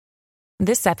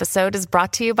This episode is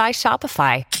brought to you by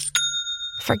Shopify.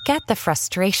 Forget the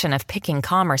frustration of picking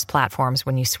commerce platforms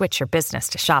when you switch your business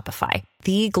to Shopify,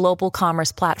 the global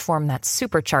commerce platform that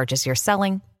supercharges your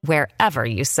selling wherever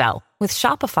you sell. With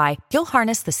Shopify, you'll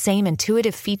harness the same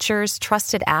intuitive features,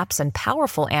 trusted apps, and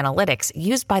powerful analytics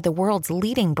used by the world's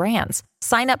leading brands.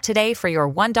 Sign up today for your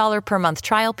 $1 per month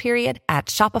trial period at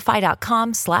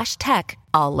shopify.com/tech,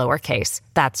 all lowercase.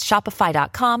 That's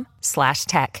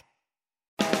shopify.com/tech.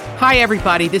 Hi,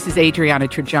 everybody. This is Adriana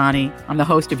Trajani. I'm the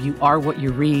host of You Are What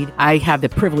You Read. I have the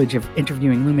privilege of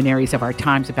interviewing luminaries of our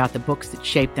times about the books that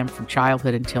shaped them from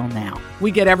childhood until now.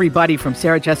 We get everybody from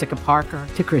Sarah Jessica Parker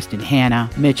to Kristen Hanna,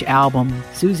 Mitch Albom,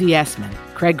 Susie Essman,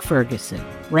 Craig Ferguson,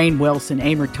 Rainn Wilson,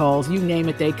 Amor Tolls, you name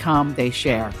it, they come, they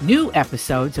share. New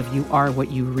episodes of You Are What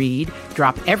You Read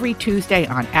drop every Tuesday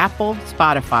on Apple,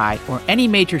 Spotify, or any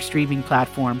major streaming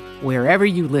platform wherever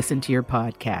you listen to your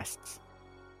podcasts.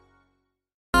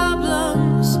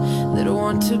 That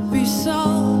want to be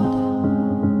solved.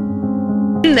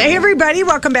 Hey everybody,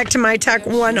 welcome back to My Talk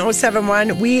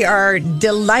 1071. We are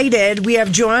delighted. We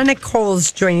have Joanna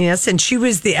Coles joining us, and she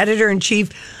was the editor-in-chief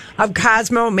of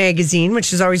Cosmo magazine,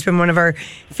 which has always been one of our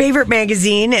favorite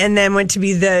magazine, and then went to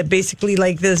be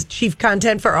the chief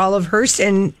content for Olive Hearst.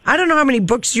 And I don't know how many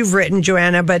books you've written,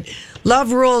 Joanna, but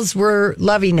Love Rules, we're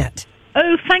loving it.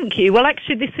 Oh, thank you. Well,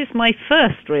 actually, this is my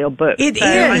first real book. It so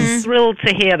is. I'm thrilled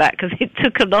to hear that because it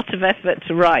took a lot of effort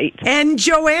to write. And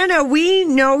Joanna, we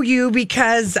know you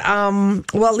because, well,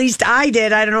 at least I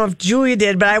did. I don't know if Julia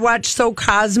did, but I watched So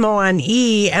Cosmo on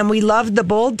E, and we loved the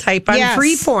bold type on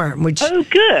Freeform. Which, oh,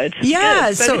 good. Yeah.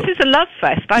 Good. So this is a love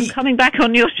fest. I'm coming back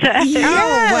on your show.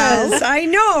 Yes, I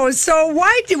know. So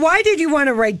why did you want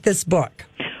to write this book?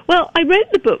 Well, I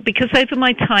wrote the book because over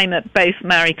my time at both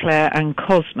Marie Claire and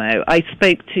Cosmo, I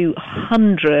spoke to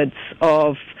hundreds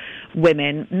of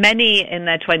women, many in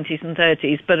their 20s and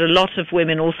 30s, but a lot of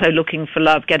women also looking for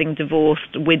love, getting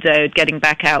divorced, widowed, getting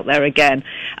back out there again.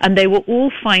 And they were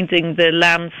all finding the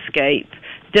landscape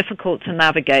difficult to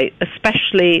navigate,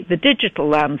 especially the digital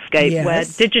landscape, where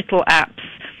digital apps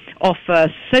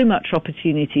offer so much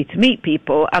opportunity to meet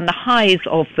people, and the highs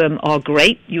of them are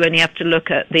great. You only have to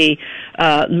look at the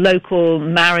local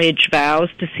marriage vows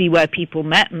to see where people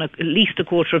met, and at least a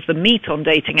quarter of them meet on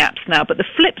dating apps now. But the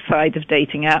flip side of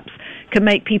dating apps can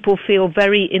make people feel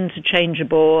very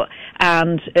interchangeable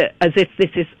and as if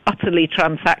this is utterly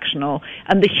transactional,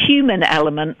 and the human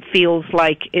element feels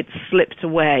like it's slipped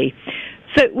away.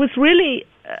 So it was really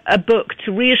a book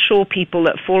to reassure people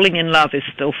that falling in love is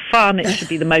still fun. It should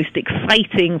be the most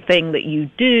exciting thing that you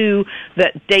do,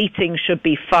 that dating should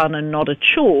be fun and not a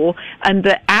chore, and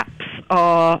that apps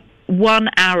are one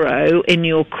arrow in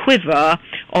your quiver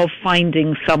of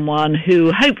finding someone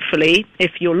who hopefully,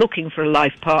 if you're looking for a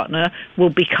life partner, will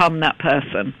become that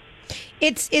person.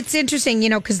 It's interesting,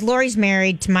 because Lori's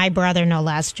married to my brother, no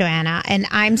less, Joanna, and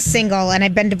I'm single, and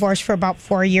I've been divorced for about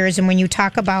 4 years. And when you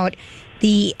talk about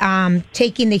the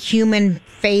taking the human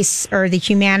face or the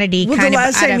humanity the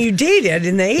last time you dated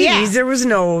in the 80s, there was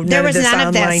none of this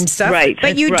online stuff. Right.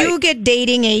 But you do get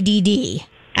dating ADD.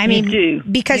 I mean, you do.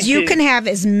 Because you can have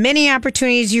as many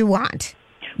opportunities you want.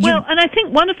 Well, and I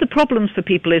think one of the problems for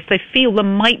people is they feel there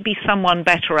might be someone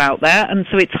better out there, and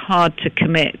so it's hard to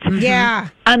commit. Yeah.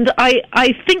 And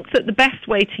I think that the best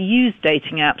way to use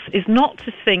dating apps is not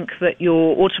to think that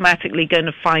you're automatically going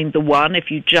to find the one if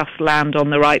you just land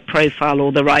on the right profile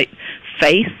or the right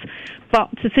face, but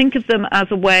to think of them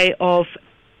as a way of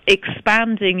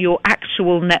expanding your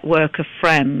actual network of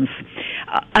friends.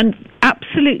 And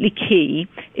absolutely key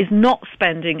is not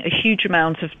spending a huge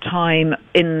amount of time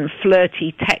in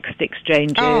flirty text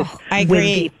exchanges with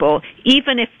people,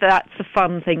 even if that's a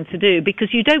fun thing to do,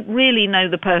 because you don't really know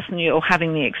the person you're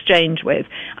having the exchange with.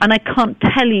 And I can't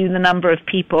tell you the number of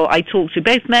people I talked to,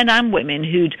 both men and women,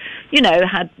 who'd,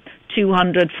 had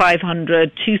 200,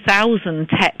 500, 2,000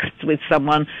 texts with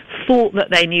someone, thought that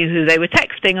they knew who they were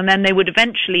texting, and then they would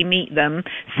eventually meet them,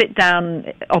 sit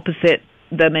down opposite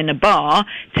them in a bar,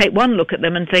 take one look at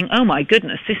them and think, oh my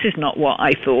goodness, this is not what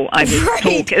I thought I was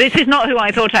talking. This is not who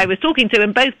I thought I was talking to.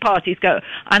 And both parties go,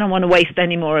 I don't want to waste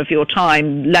any more of your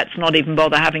time. Let's not even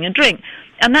bother having a drink.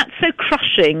 And that's so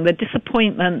crushing, the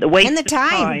disappointment, the waste and the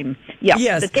time. Yeah,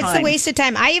 yes. It's the waste of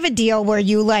time. I have a deal where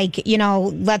you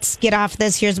let's get off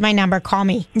this. Here's my number. Call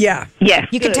me. Yeah. Yes.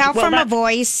 You can tell from a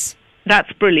voice.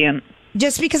 That's brilliant.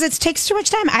 Just because it takes too much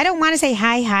time. I don't want to say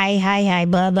hi,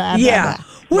 blah, blah, yeah. blah.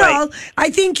 Well, I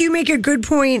think you make a good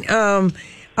point.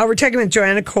 We're talking with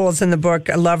Joanna Coles in the book,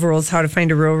 Love Rules, How to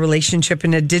Find a Real Relationship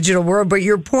in a Digital World. But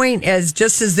your point is,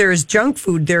 just as there is junk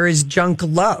food, there is junk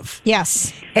love.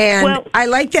 Yes. And I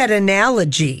like that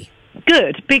analogy.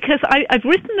 good because I've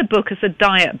written the book as a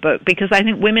diet book because I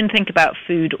think women think about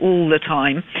food all the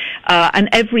time, and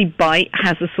every bite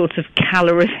has a sort of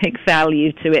calorific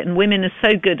value to it, and women are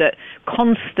so good at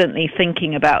constantly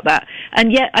thinking about that.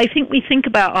 And yet I think we think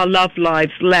about our love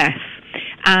lives less,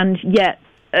 and yet,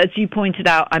 as you pointed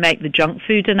out, I make the junk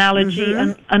food analogy,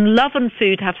 and love and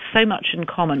food have so much in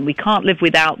common. We can't live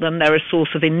without them. They're a source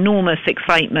of enormous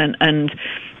excitement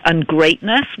and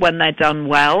greatness when they're done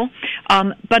well.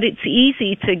 But it's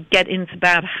easy to get into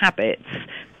bad habits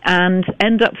and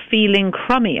end up feeling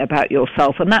crummy about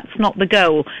yourself, and that's not the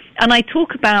goal. And I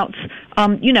talk about,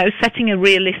 setting a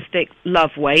realistic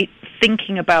love weight,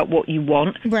 thinking about what you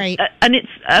want. Right. And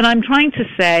I'm trying to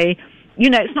say,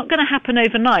 it's not going to happen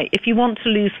overnight. If you want to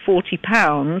lose 40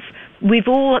 pounds, we've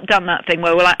all done that thing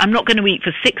where we're like, I'm not going to eat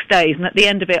for 6 days, and at the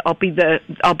end of it, I'll be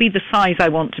the size I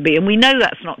want to be. And we know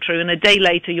that's not true. And a day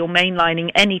later, you're mainlining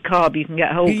any carb you can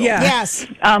get hold of. Yeah. Yes.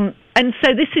 And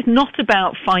so this is not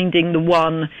about finding the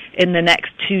one in the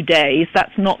next 2 days.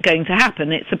 That's not going to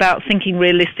happen. It's about thinking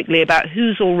realistically about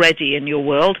who's already in your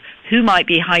world, who might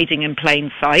be hiding in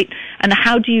plain sight, and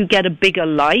how do you get a bigger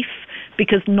life?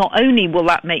 Because not only will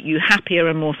that make you happier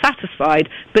and more satisfied,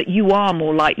 but you are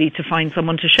more likely to find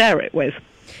someone to share it with.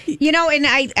 And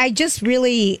I just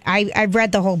really, I've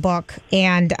read the whole book,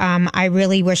 and I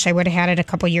really wish I would have had it a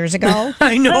couple years ago.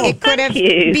 I know. It could have,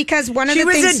 because one of She the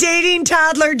was things... a dating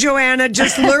toddler, Joanna,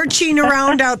 just lurching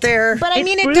around out there. But I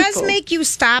mean, it does make you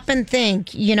stop and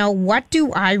think, what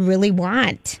do I really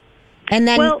want? And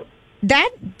then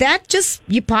that just,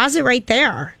 you pause it right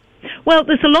there. Well,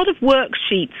 there's a lot of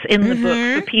worksheets in the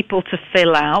book for people to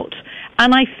fill out,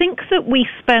 and I think that we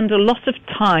spend a lot of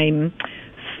time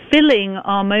filling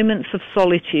our moments of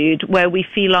solitude where we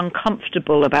feel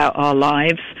uncomfortable about our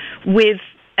lives with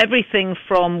everything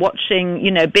from watching,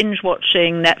 binge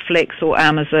watching Netflix or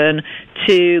Amazon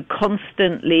to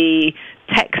constantly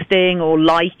texting or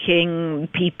liking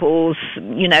people's,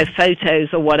 photos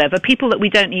or whatever, people that we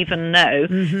don't even know,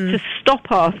 to stop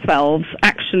ourselves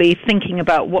actually thinking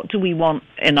about what do we want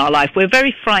in our life. We're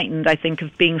very frightened, I think, of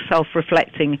being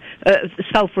self-reflective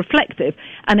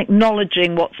and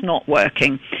acknowledging what's not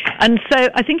working. And so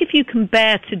I think if you can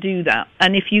bear to do that,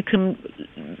 and if you can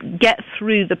get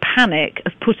through the panic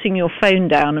of putting your phone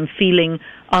down and feeling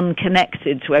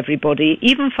unconnected to everybody,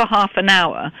 even for half an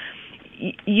hour,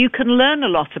 you can learn a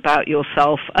lot about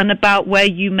yourself and about where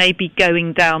you may be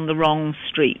going down the wrong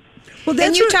street. Well,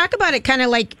 then you talk about it kind of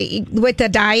like with the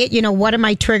diet, what are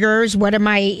my triggers? What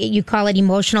are you call it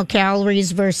emotional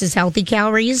calories versus healthy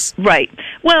calories? Right.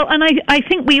 Well, and I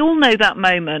think we all know that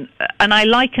moment, and I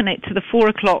liken it to the 4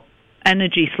 o'clock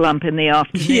energy slump in the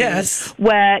afternoon. Yes.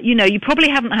 Where, you probably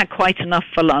haven't had quite enough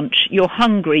for lunch, you're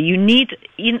hungry, you need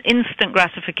instant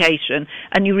gratification,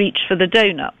 and you reach for the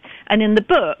donut. And in the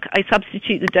book, I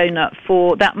substitute the donut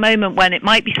for that moment when it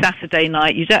might be Saturday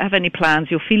night, you don't have any plans,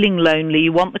 you're feeling lonely,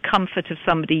 you want the comfort of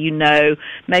somebody you know,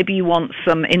 maybe you want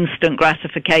some instant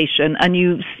gratification, and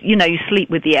you sleep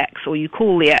with the ex or you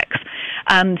call the ex.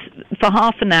 And for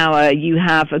half an hour, you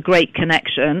have a great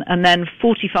connection, and then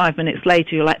 45 minutes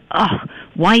later, you're like,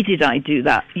 why did I do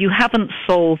that? You haven't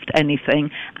solved anything,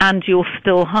 and you're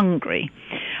still hungry.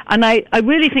 And I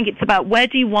really think it's about where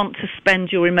do you want to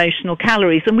spend your emotional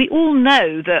calories. And we all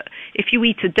know that if you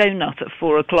eat a donut at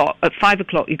 4 o'clock, at 5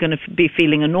 o'clock, you're going to be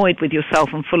feeling annoyed with yourself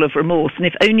and full of remorse. And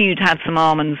if only you'd had some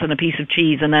almonds and a piece of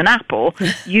cheese and an apple,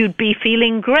 you'd be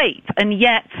feeling great. And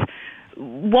yet,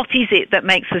 what is it that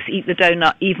makes us eat the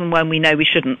donut even when we know we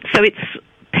shouldn't? So it's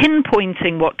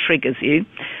pinpointing what triggers you.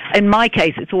 In my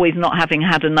case, it's always not having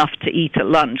had enough to eat at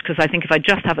lunch, because I think if I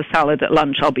just have a salad at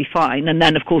lunch, I'll be fine. And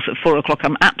then, of course, at 4 o'clock,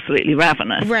 I'm absolutely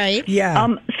ravenous. Right. Yeah.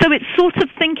 So it's sort of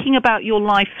thinking about your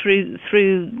life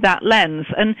through that lens.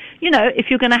 And, if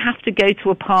you're going to have to go to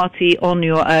a party on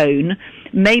your own,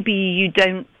 maybe you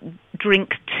don't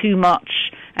drink too much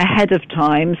ahead of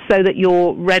time so that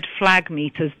your red flag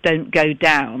meters don't go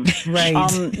down. Right.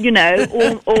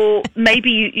 Or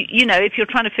maybe, if you're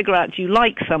trying to figure out, do you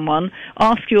like someone,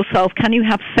 ask yourself, can you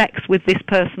have sex with this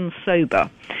person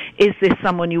sober? Is this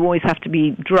someone you always have to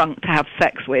be drunk to have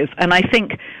sex with? And I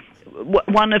think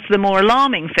one of the more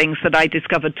alarming things that I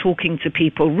discovered talking to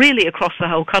people really across the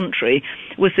whole country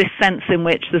was this sense in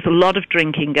which there's a lot of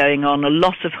drinking going on, a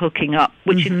lot of hooking up,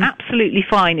 which is absolutely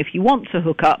fine if you want to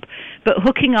hook up, but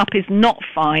hooking up is not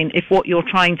fine if what you're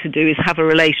trying to do is have a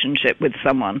relationship with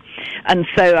someone. And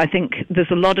so I think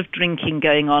there's a lot of drinking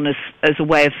going on as a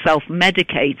way of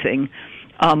self-medicating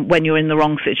when you're in the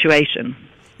wrong situation.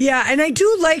 Yeah, and I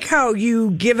do like how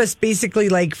you give us basically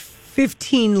like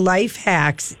 15 life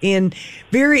hacks and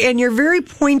you're very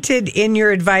pointed in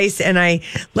your advice. And I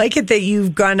like it that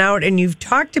you've gone out and you've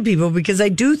talked to people, because I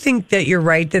do think that you're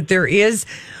right, that there is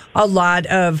a lot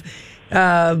of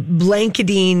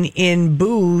blanketing in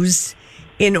booze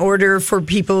in order for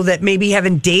people that maybe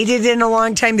haven't dated in a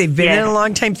long time. They've been in a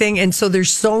long time thing. And so they're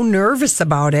so nervous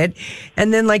about it.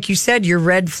 And then, like you said, your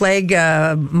red flag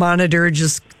monitor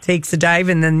just takes a dive.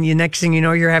 And then the next thing you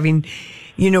know, you're having,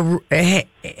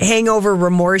 hangover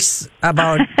remorse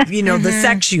about, the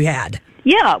sex you had.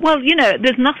 Yeah, well,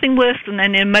 there's nothing worse than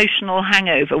an emotional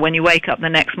hangover when you wake up the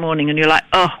next morning and you're like,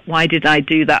 oh, why did I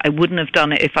do that? I wouldn't have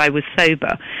done it if I was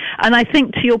sober. And I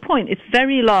think, to your point, it's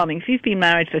very alarming. If you've been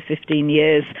married for 15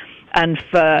 years and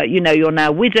for, you're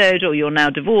now widowed or you're now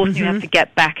divorced, and you have to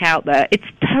get back out there, it's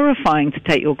terrifying to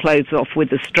take your clothes off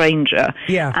with a stranger.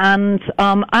 Yeah. And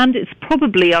it's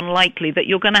probably unlikely that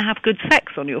you're going to have good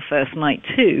sex on your first night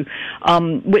too,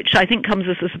 which I think comes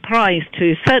as a surprise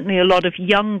to certainly a lot of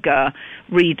younger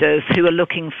readers who are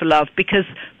looking for love, because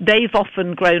they've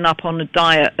often grown up on a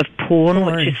diet of porn.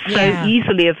 Which is so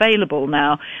easily available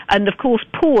now. And of course,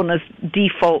 porn as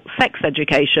default sex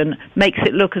education makes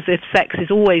it look as if sex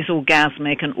is always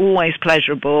orgasmic and always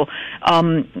pleasurable,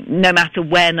 no matter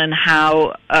when and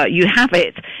how you have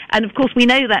it. And of course, we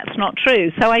know that's not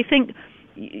true. So I think,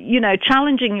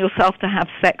 challenging yourself to have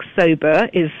sex sober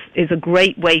is a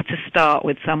great way to start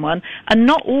with someone, and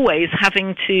not always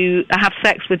having to have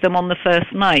sex with them on the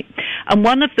first night. And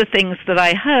one of the things that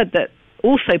I heard that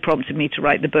also prompted me to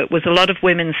write the book was a lot of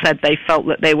women said they felt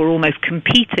that they were almost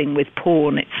competing with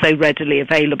porn. It's so readily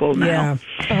available now.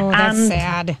 Yeah. Oh, that's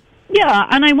sad. Yeah,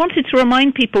 and I wanted to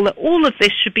remind people that all of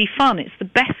this should be fun. It's the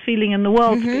best feeling in the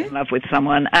world to be in love with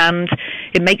someone, and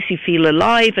it makes you feel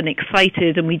alive and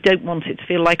excited, and we don't want it to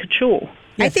feel like a chore.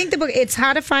 I think the book, it's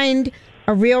How to Find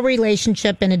a Real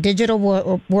Relationship in a Digital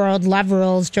World, Love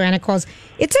Rules, Joanna Coles.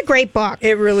 It's a great book.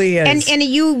 It really is. And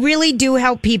you really do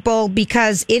help people,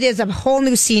 because it is a whole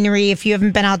new scenery if you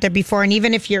haven't been out there before. And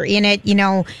even if you're in it,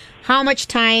 how much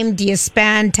time do you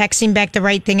spend texting back the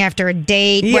right thing after a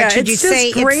date? Yeah, what should you say?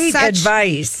 It's great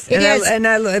advice. It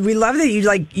is. We love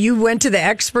that you went to the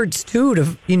experts too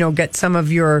to get some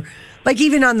of your, like,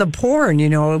 even on the porn.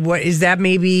 What is that?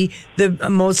 Maybe the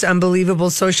most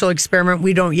unbelievable social experiment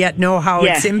we don't yet know how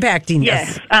it's impacting us.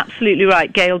 Yes, absolutely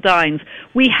right, Gail Dines.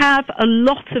 We have a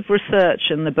lot of research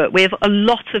in the book. We have a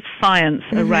lot of science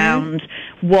around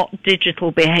what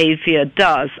digital behavior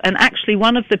does. And actually,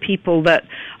 one of the people that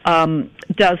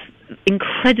does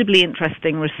incredibly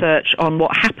interesting research on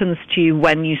what happens to you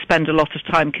when you spend a lot of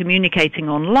time communicating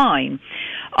online,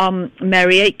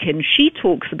 Mary Aitken, she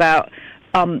talks about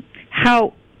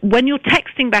how when you're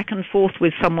texting back and forth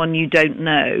with someone you don't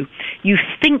know, you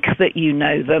think that you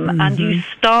know them, and you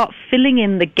start filling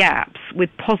in the gaps with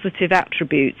positive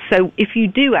attributes. So if you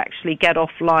do actually get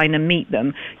offline and meet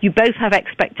them, you both have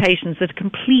expectations that are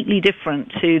completely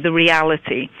different to the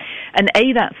reality. And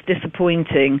A, that's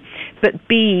disappointing, but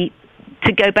B,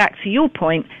 to go back to your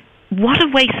point, what a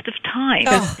waste of time.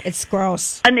 Oh, it's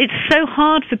gross. And it's so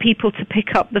hard for people to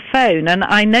pick up the phone. And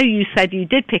I know you said you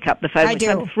did pick up the phone, which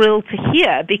I'm thrilled to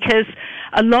hear, because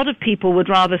a lot of people would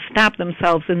rather stab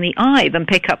themselves in the eye than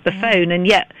pick up the phone. And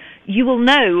yet you will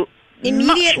know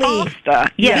immediately, much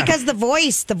faster. Yeah. Because the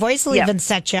voice will even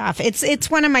set you off. It's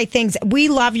one of my things. We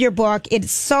love your book.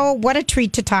 What a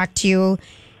treat to talk to you.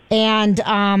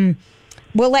 And,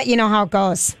 we'll let you know how it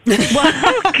goes.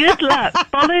 Well, good luck.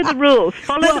 Follow the rules.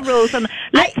 Follow the rules. And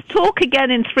let's talk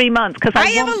again in 3 months, because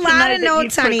I have want a lot of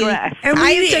notes, honey. And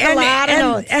I took a lot of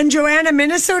notes. And Joanna,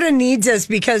 Minnesota needs us,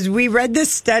 because we read this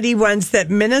study once that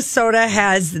Minnesota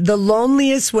has the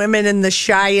loneliest women and the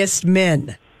shyest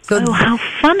men. So how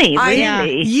funny,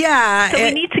 really. Yeah. So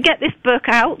we need to get this book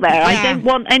out there. Yeah. I don't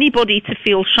want anybody to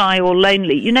feel shy or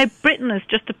lonely. Britain has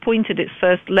just appointed its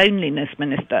first loneliness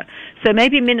minister. So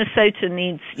maybe Minnesota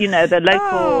needs, the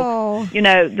local,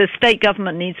 the state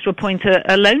government needs to appoint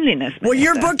a loneliness minister. Well,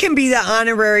 your book can be the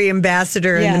honorary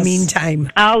ambassador in the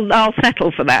meantime. I'll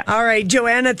settle for that. All right,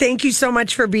 Joanna, thank you so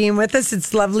much for being with us.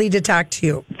 It's lovely to talk to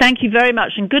you. Thank you very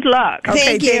much, and good luck.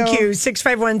 Okay, thank you.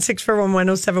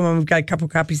 651-641-1071. We've got a couple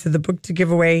copies of the book to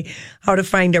give away. How to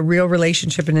Find a Real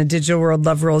Relationship in a Digital World,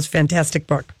 Love Rules. Fantastic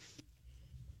book.